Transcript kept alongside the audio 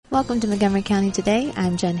Welcome to Montgomery County Today.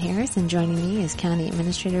 I'm Jen Harris, and joining me is County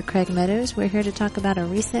Administrator Craig Meadows. We're here to talk about a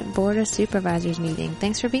recent Board of Supervisors meeting.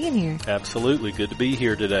 Thanks for being here. Absolutely. Good to be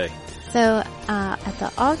here today. So, at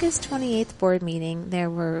the August 28th board meeting, there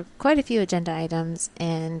were quite a few agenda items,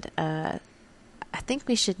 and I think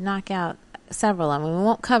we should knock out several of them. We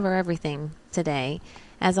won't cover everything today.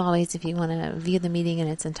 As always, if you want to view the meeting in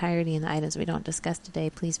its entirety and the items we don't discuss today,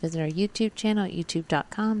 please visit our YouTube channel at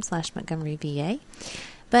youtube.com/MontgomeryVA.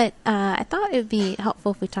 But I thought it would be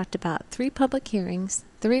helpful if we talked about 3 public hearings,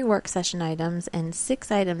 3 work session items, and 6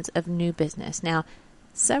 items of new business. Now,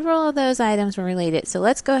 several of those items were related, so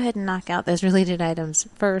let's go ahead and knock out those related items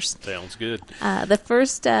first. Sounds good. The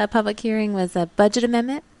first public hearing was a budget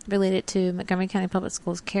amendment related to Montgomery County Public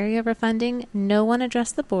Schools carryover funding. No one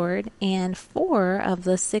addressed the board, and 4 of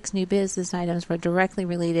the 6 new business items were directly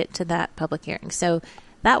related to that public hearing. So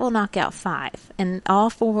that will knock out 5, and all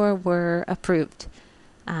 4 were approved.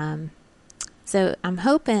 So I'm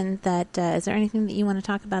hoping that, is there anything that you want to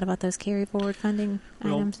talk about those carry forward funding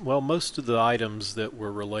items? Well, most of the items that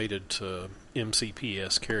were related to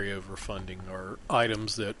MCPS carryover funding are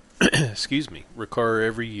items that, recur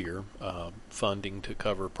every year. Funding to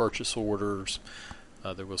cover purchase orders.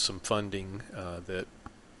 There was some funding that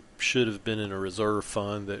should have been in a reserve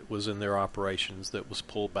fund that was in their operations that was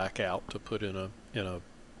pulled back out to put in a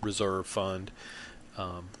reserve fund.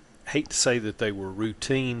 Hate to say that they were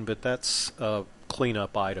routine, but that's a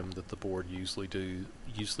cleanup item that the board usually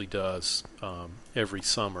does every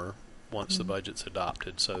summer once the budget's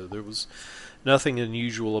adopted. So there was nothing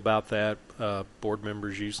unusual about that. Board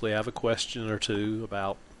members usually have a question or two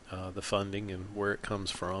about the funding and where it comes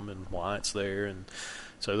from and why it's there, and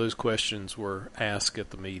so those questions were asked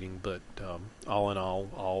at the meeting. But all in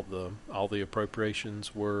all the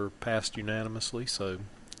appropriations were passed unanimously. So.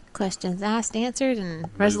 Questions asked, answered, and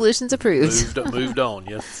resolutions approved. Moved on.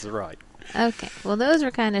 Yes, that's right. Okay. Well, those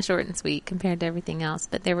were kind of short and sweet compared to everything else,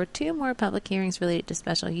 but there were 2 more public hearings related to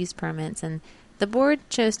special use permits, and the board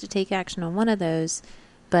chose to take action on one of those,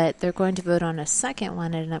 but they're going to vote on a second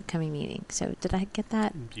one at an upcoming meeting. So did I get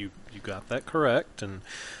that? You got that correct, and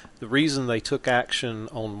the reason they took action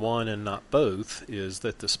on one and not both is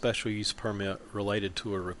that the special use permit related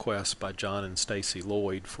to a request by John and Stacy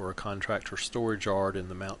Lloyd for a contractor storage yard in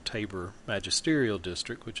the Mount Tabor Magisterial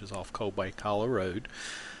District, which is off Cold Bay Hollow Road.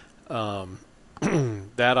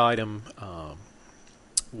 That item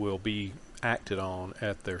will be acted on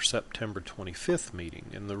at their September 25th meeting,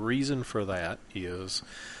 and the reason for that is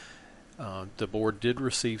the board did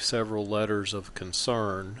receive several letters of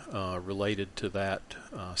concern related to that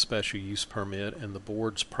special use permit, and the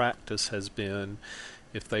board's practice has been,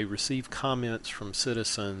 if they receive comments from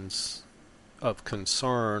citizens of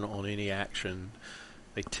concern on any action,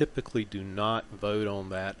 they typically do not vote on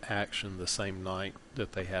that action the same night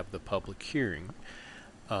that they have the public hearing.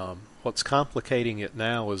 What's complicating it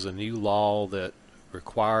now is a new law that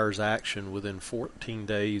requires action within 14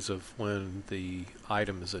 days of when the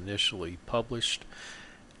item is initially published,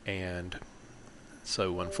 and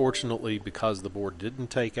so unfortunately, because the board didn't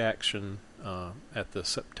take action at the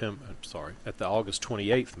August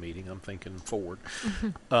 28th meeting, I'm thinking forward,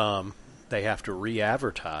 they have to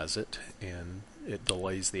re-advertise it, and it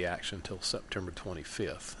delays the action till September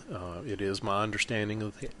 25th. It is my understanding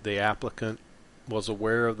that the applicant was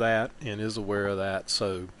aware of that and is aware of that,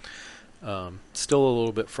 so still a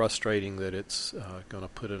little bit frustrating that it's going to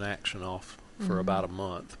put an action off for about a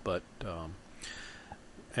month, but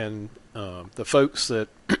the folks that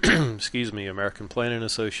American Planning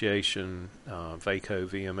Association, VACO,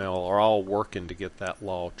 VML are all working to get that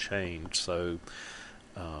law changed, so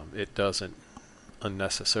it doesn't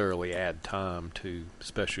unnecessarily add time to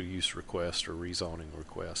special use requests or rezoning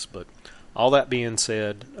requests. But all that being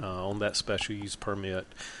said, on that special use permit,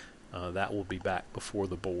 that will be back before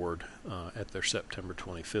the board at their September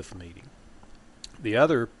 25th meeting. The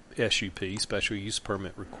other SUP, special use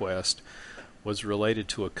permit request, was related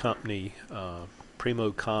to a company,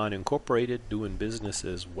 PrimoCon Incorporated, doing business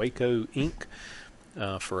as Waco Inc.,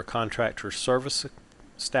 for a contractor service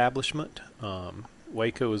establishment.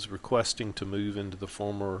 Waco is requesting to move into the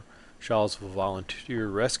former Charlottesville Volunteer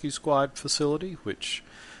Rescue Squad facility, which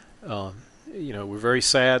we're very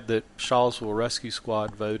sad that Charlottesville Rescue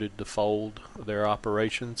Squad voted to fold their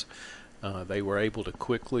operations. They were able to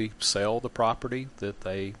quickly sell the property that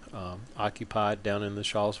they occupied down in the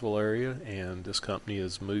Charlottesville area, and this company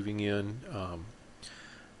is moving in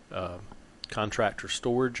contractor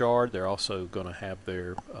storage yard. They're also going to have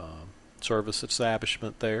their service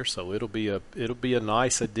establishment there, so it'll be a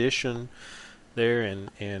nice addition there,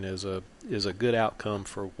 and is a good outcome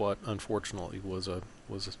for what unfortunately was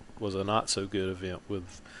was a not so good event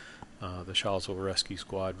with the Shawsville Rescue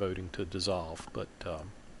Squad voting to dissolve. But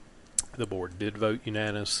the board did vote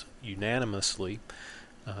unanimously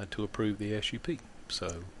to approve the SUP.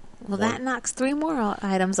 So. Well, that knocks 3 more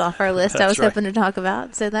items off our list I was hoping to talk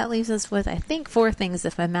about. So that leaves us with, I think, 4 things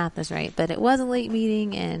if my math is right. But it was a late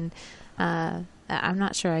meeting, and I'm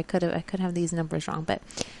not sure. I could have these numbers wrong. But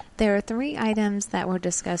there are 3 items that were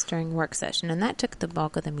discussed during work session, and that took the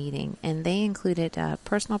bulk of the meeting. And they included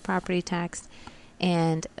personal property tax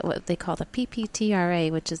and what they call the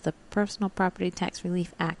PPTRA, which is the Personal Property Tax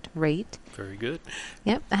Relief Act rate. Very good.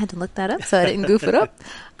 Yep, I had to look that up so I didn't goof it up.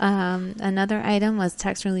 Another item was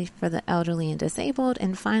tax relief for the elderly and disabled.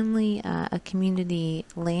 And finally, a community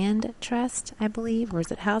land trust, I believe. Or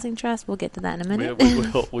is it housing trust? We'll get to that in a minute.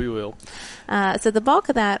 Yeah, we will. So the bulk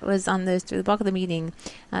of that was on those 3, the bulk of the meeting.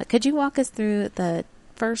 Could you walk us through the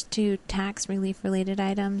first 2 tax relief related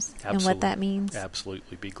items and what that means?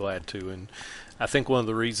 Absolutely, be glad to. And I think one of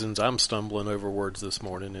the reasons I'm stumbling over words this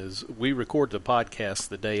morning is we record the podcast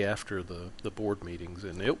the day after the board meetings,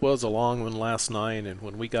 and it was a long one last night, and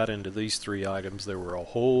when we got into these 3 items, there were a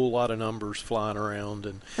whole lot of numbers flying around.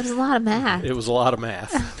 And it was a lot of math. It was a lot of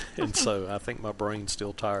math. And so I think my brain's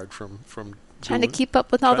still tired from trying to keep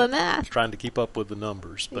up with all the math. Trying to keep up with the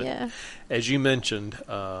numbers. But yeah. As you mentioned,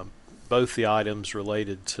 both the items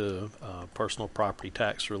related to personal property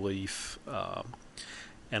tax relief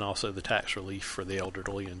and also the tax relief for the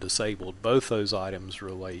elderly and disabled, both those items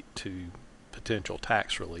relate to potential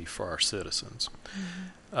tax relief for our citizens.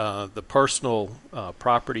 Mm-hmm. The personal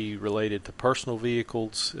property related to personal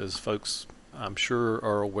vehicles, as folks I'm sure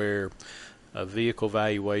are aware, vehicle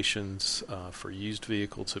valuations for used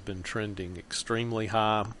vehicles have been trending extremely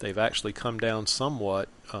high. They've actually come down somewhat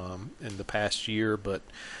in the past year, but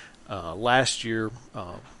last year,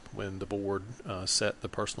 when the board set the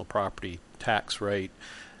personal property tax rate,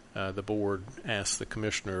 the board asked the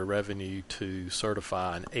Commissioner of Revenue to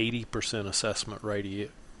certify an 80% assessment ratio,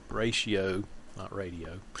 not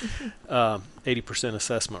radio, 80%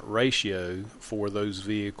 assessment ratio for those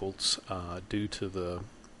vehicles due to the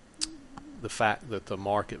fact that the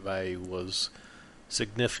market value was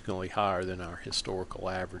significantly higher than our historical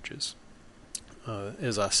averages.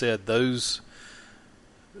 As I said, those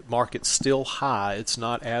market's still high. It's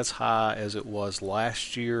not as high as it was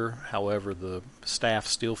last year. However, the staff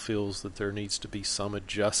still feels that there needs to be some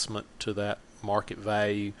adjustment to that market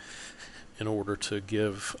value in order to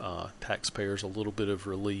give taxpayers a little bit of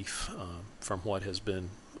relief from what has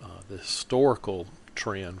been the historical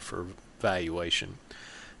trend for valuation.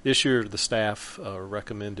 This year, the staff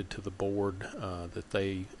recommended to the board that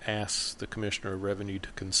they ask the Commissioner of Revenue to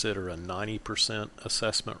consider a 90%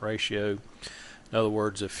 assessment ratio. In other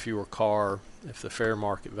words, if the fair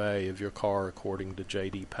market value of your car, according to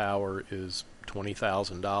J.D. Power, is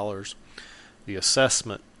 $20,000, the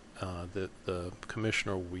assessment that the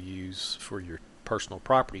commissioner will use for your personal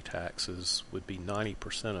property taxes would be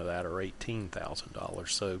 90% of that, or $18,000.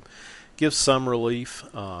 So, gives some relief.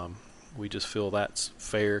 We just feel that's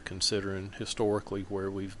fair, considering historically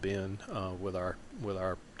where we've been with our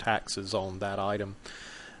taxes on that item.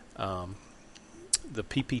 The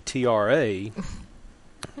PPTRA,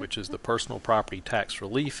 which is the Personal Property Tax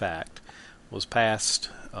Relief Act, was passed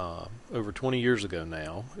over 20 years ago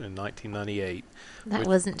now, in 1998. That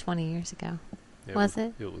wasn't 20 years ago, was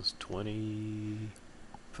it? It was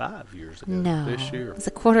 25 years ago this year. It's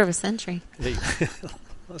a quarter of a century. Hey,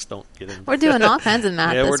 let's don't get in. We're doing all kinds of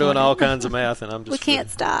math. Yeah, we're doing morning. all kinds of math, and I'm just we can't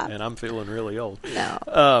stop. And I'm feeling really old.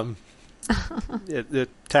 No. The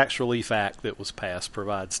Tax Relief Act that was passed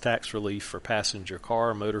provides tax relief for passenger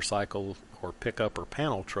car, motorcycle, or pickup or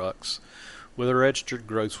panel trucks with a registered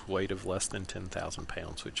gross weight of less than 10,000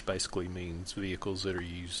 pounds, which basically means vehicles that are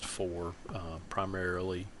used for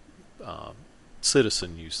primarily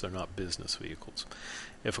citizen use. They're not business vehicles.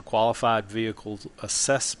 If a qualified vehicle's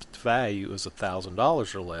assessed value is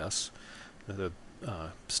 $1,000 or less, the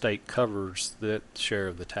state covers that share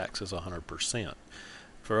of the tax as 100%.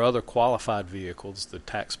 For other qualified vehicles, the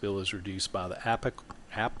tax bill is reduced by the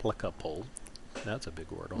applicable, that's a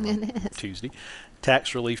big word on a Tuesday,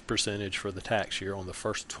 tax relief percentage for the tax year on the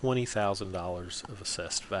first $20,000 of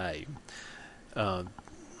assessed value.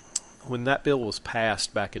 When that bill was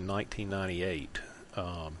passed back in 1998,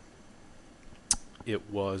 it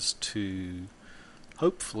was to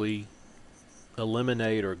hopefully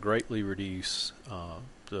eliminate or greatly reduce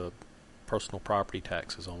the personal property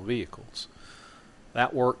taxes on vehicles.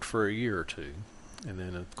 That worked for a year or two, and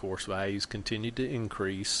then of course values continued to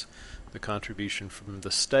increase. The contribution from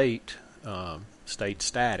the state stayed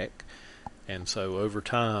static, and so over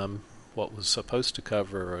time what was supposed to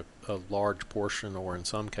cover a large portion, or in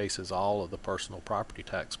some cases all, of the personal property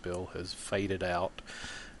tax bill has faded out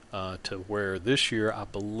to where this year, I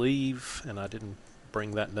believe, and I didn't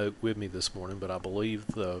bring that note with me this morning, but I believe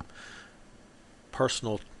the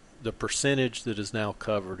percentage that is now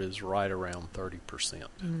covered is right around 30%.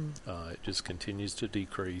 It just continues to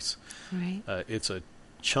decrease. Right. It's a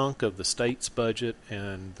chunk of the state's budget,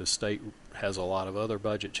 and the state has a lot of other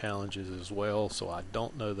budget challenges as well, so I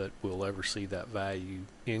don't know that we'll ever see that value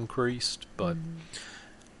increased, but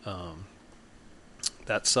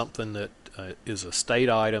that's something that is a state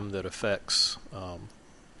item that affects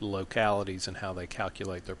localities and how they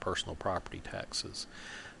calculate their personal property taxes.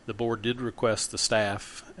 The board did request the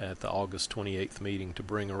staff at the August 28th meeting to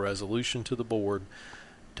bring a resolution to the board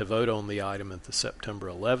to vote on the item at the September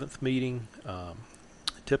 11th meeting.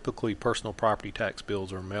 Typically, personal property tax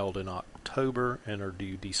bills are mailed in October and are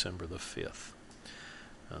due December the 5th.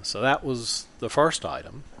 So that was the first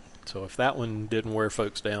item. So if that one didn't wear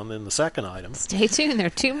folks down, then the second item. Stay tuned, there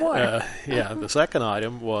are two more. The second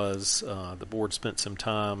item was the board spent some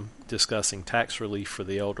time discussing tax relief for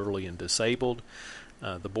the elderly and disabled.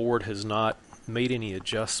 The board has not made any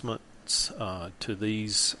adjustments to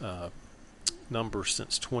these numbers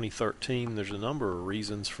since 2013. There's a number of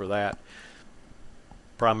reasons for that.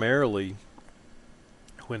 Primarily,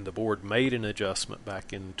 when the board made an adjustment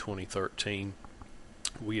back in 2013,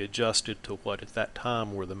 we adjusted to what at that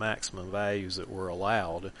time were the maximum values that were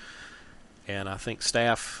allowed. And I think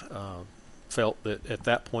staff felt that at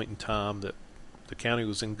that point in time that the county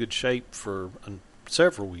was in good shape for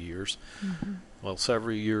several years. Well,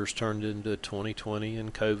 several years turned into 2020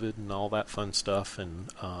 and COVID and all that fun stuff, and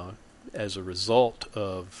as a result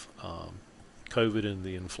of COVID and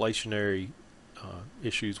the inflationary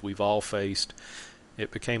issues we've all faced, it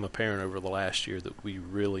became apparent over the last year that we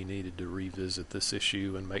really needed to revisit this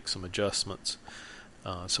issue and make some adjustments.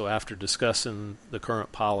 So after discussing the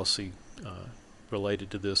current policy related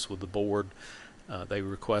to this with the board, they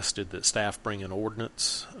requested that staff bring an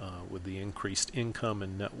ordinance with the increased income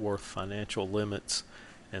and net worth financial limits,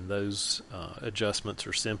 and those adjustments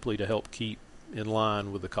are simply to help keep in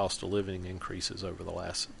line with the cost of living increases over the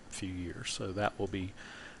last few years. So that will be,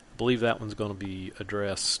 I believe that one's going to be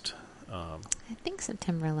addressed. I think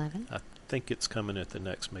September 11th. I think it's coming at the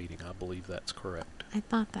next meeting. I believe that's correct. I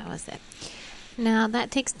thought that was it. Now,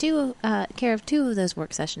 that takes care of two of those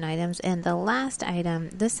work session items, and the last item,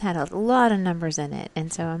 this had a lot of numbers in it,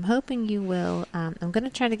 and so I'm hoping you will. I'm going to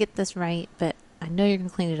try to get this right, but I know you're going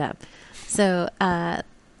to clean it up. So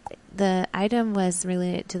the item was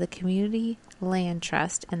related to the Community Land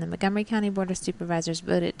Trust, and the Montgomery County Board of Supervisors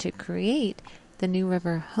voted to create the New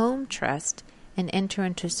River Home Trust and enter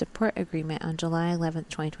into a support agreement on July 11th,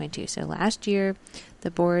 2022. So last year, the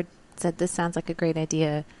board said this sounds like a great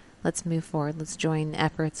idea. Let's move forward. Let's join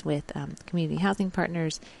efforts with community housing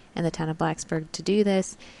partners and the town of Blacksburg to do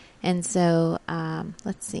this. And so,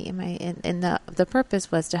 let's see. The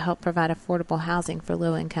purpose was to help provide affordable housing for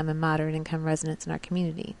low-income and moderate-income residents in our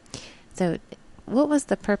community. So, what was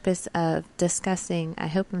the purpose of discussing, I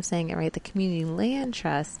hope I'm saying it right, the Community Land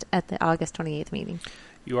Trust at the August 28th meeting?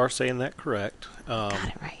 You are saying that correct. Got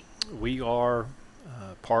it right. We are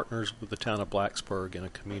partners with the town of Blacksburg in a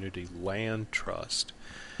community land trust.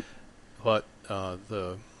 What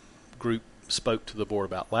the group spoke to the board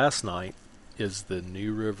about last night is the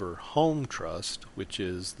New River Home Trust, which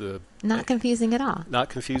is the... Not confusing at all. Not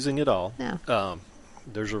confusing at all. No.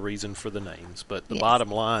 There's a reason for the names, but the Yes. bottom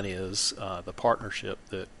line is the partnership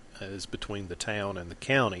that is between the town and the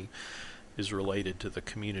county is related to the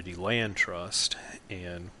Community Land Trust,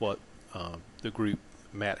 and what the group,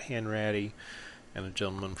 Matt Hanratty and a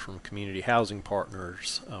gentleman from Community Housing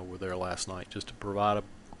Partners were there last night just to provide an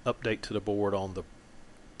update to the board on the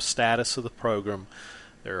status of the program.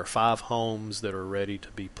 There are 5 homes that are ready to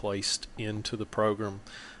be placed into the program.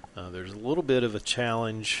 There's a little bit of a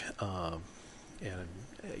challenge, and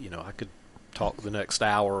I could talk the next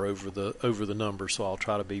hour over the numbers, so I'll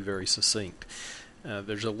try to be very succinct.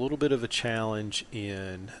 There's a little bit of a challenge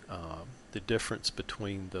in the difference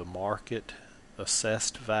between the market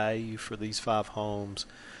assessed value for these 5 homes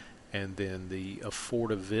and then the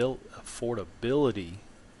affordability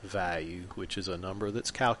value, which is a number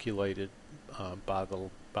that's calculated by the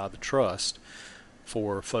trust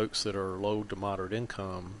for folks that are low to moderate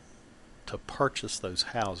income to purchase those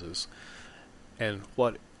houses. And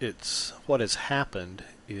what has happened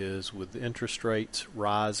is, with interest rates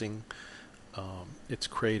rising, it's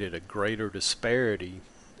created a greater disparity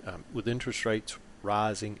with interest rates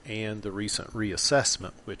rising and the recent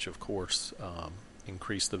reassessment, which of course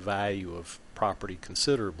increase the value of property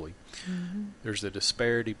considerably. Mm-hmm. There's a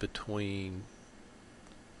disparity between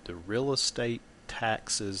the real estate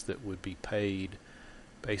taxes that would be paid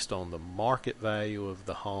based on the market value of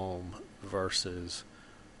the home versus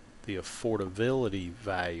the affordability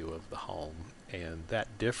value of the home, and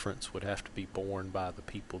that difference would have to be borne by the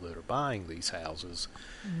people that are buying these houses,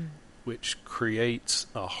 which creates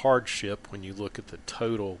a hardship when you look at the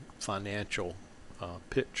total financial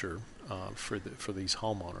picture for these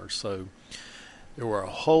homeowners. So there were a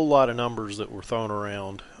whole lot of numbers that were thrown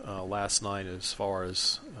around last night as far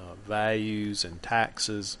as values and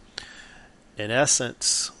taxes. In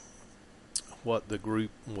essence, what the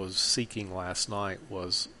group was seeking last night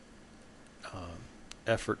was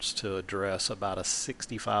efforts to address about a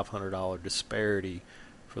 $6,500 disparity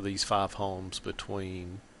for these 5 homes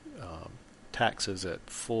between taxes at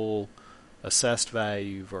full assessed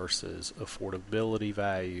value versus affordability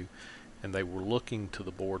value, and they were looking to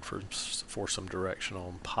the board for some direction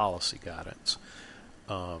on policy guidance.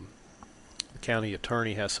 The county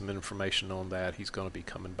attorney has some information on that. He's going to be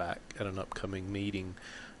coming back at an upcoming meeting.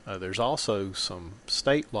 There's also some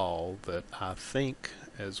state law that I think,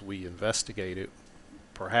 as we investigate it,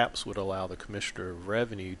 perhaps would allow the Commissioner of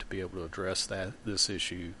Revenue to be able to address this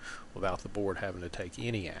issue without the board having to take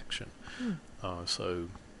any action. So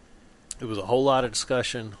it was a whole lot of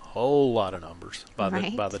discussion, whole lot of numbers. By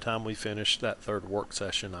the time we finished that third work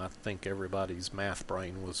session, I think everybody's math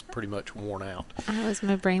brain was pretty much worn out.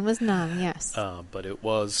 My brain was numb, yes. But it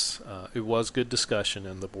was good discussion,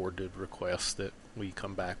 and the board did request that we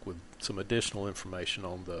come back with some additional information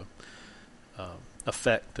on the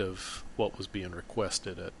effect of what was being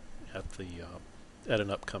requested at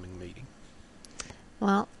an upcoming meeting.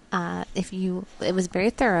 Well, it was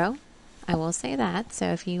very thorough, I will say that.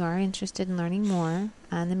 So if you are interested in learning more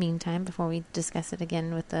in the meantime, before we discuss it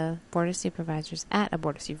again with the Board of Supervisors at a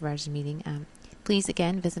Board of Supervisors meeting, please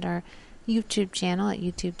again visit our YouTube channel at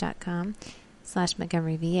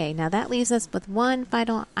youtube.com/MontgomeryVA. Now that leaves us with one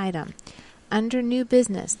final item. Under new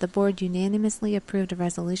business, the board unanimously approved a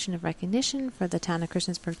resolution of recognition for the Town of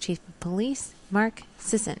Christiansburg Chief of Police, Mark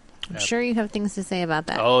Sisson. I'm sure you have things to say about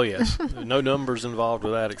that. Oh, yes. No numbers involved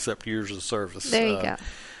with that except years of service. There you go.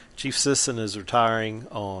 Chief Sisson is retiring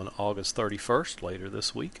on August 31st, later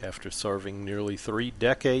this week, after serving nearly 3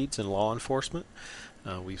 decades in law enforcement.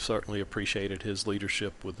 We've certainly appreciated his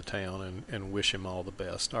leadership with the town and wish him all the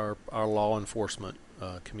best. Our law enforcement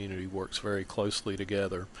community works very closely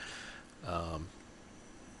together.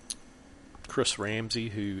 Chris Ramsey,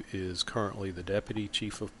 who is currently the Deputy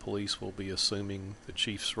Chief of Police, will be assuming the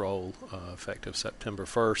Chief's role effective September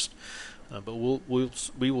 1st. But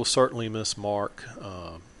we will certainly miss Mark.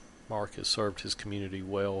 Mark has served his community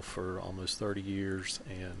well for almost 30 years,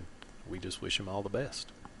 and we just wish him all the best.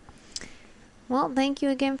 Well, thank you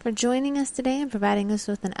again for joining us today and providing us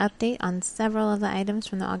with an update on several of the items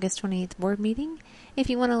from the August 28th board meeting. If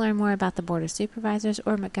you want to learn more about the Board of Supervisors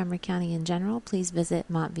or Montgomery County in general, please visit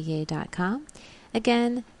montva.com.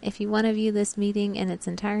 Again, if you want to view this meeting in its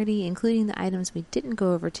entirety, including the items we didn't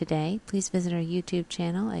go over today, please visit our YouTube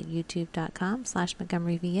channel at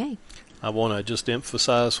youtube.com/MontgomeryVA. I want to just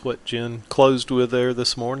emphasize what Jen closed with there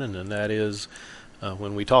this morning, and that is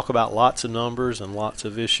when we talk about lots of numbers and lots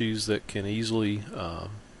of issues that can easily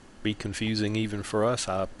be confusing even for us,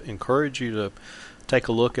 I encourage you to take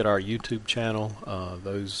a look at our YouTube channel.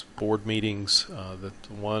 Those board meetings, the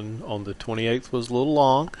one on the 28th was a little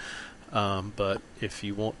long, but if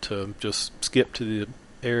you want to just skip to the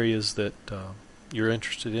areas that you're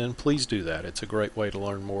interested in, please do that. It's a great way to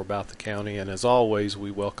learn more about the county, and as always,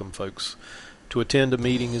 we welcome folks to attend a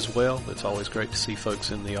meeting as well. It's always great to see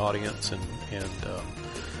folks in the audience, and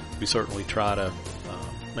we certainly try to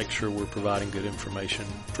make sure we're providing good information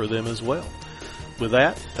for them as well. With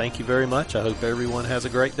that, thank you very much. I hope everyone has a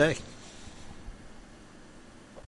great day.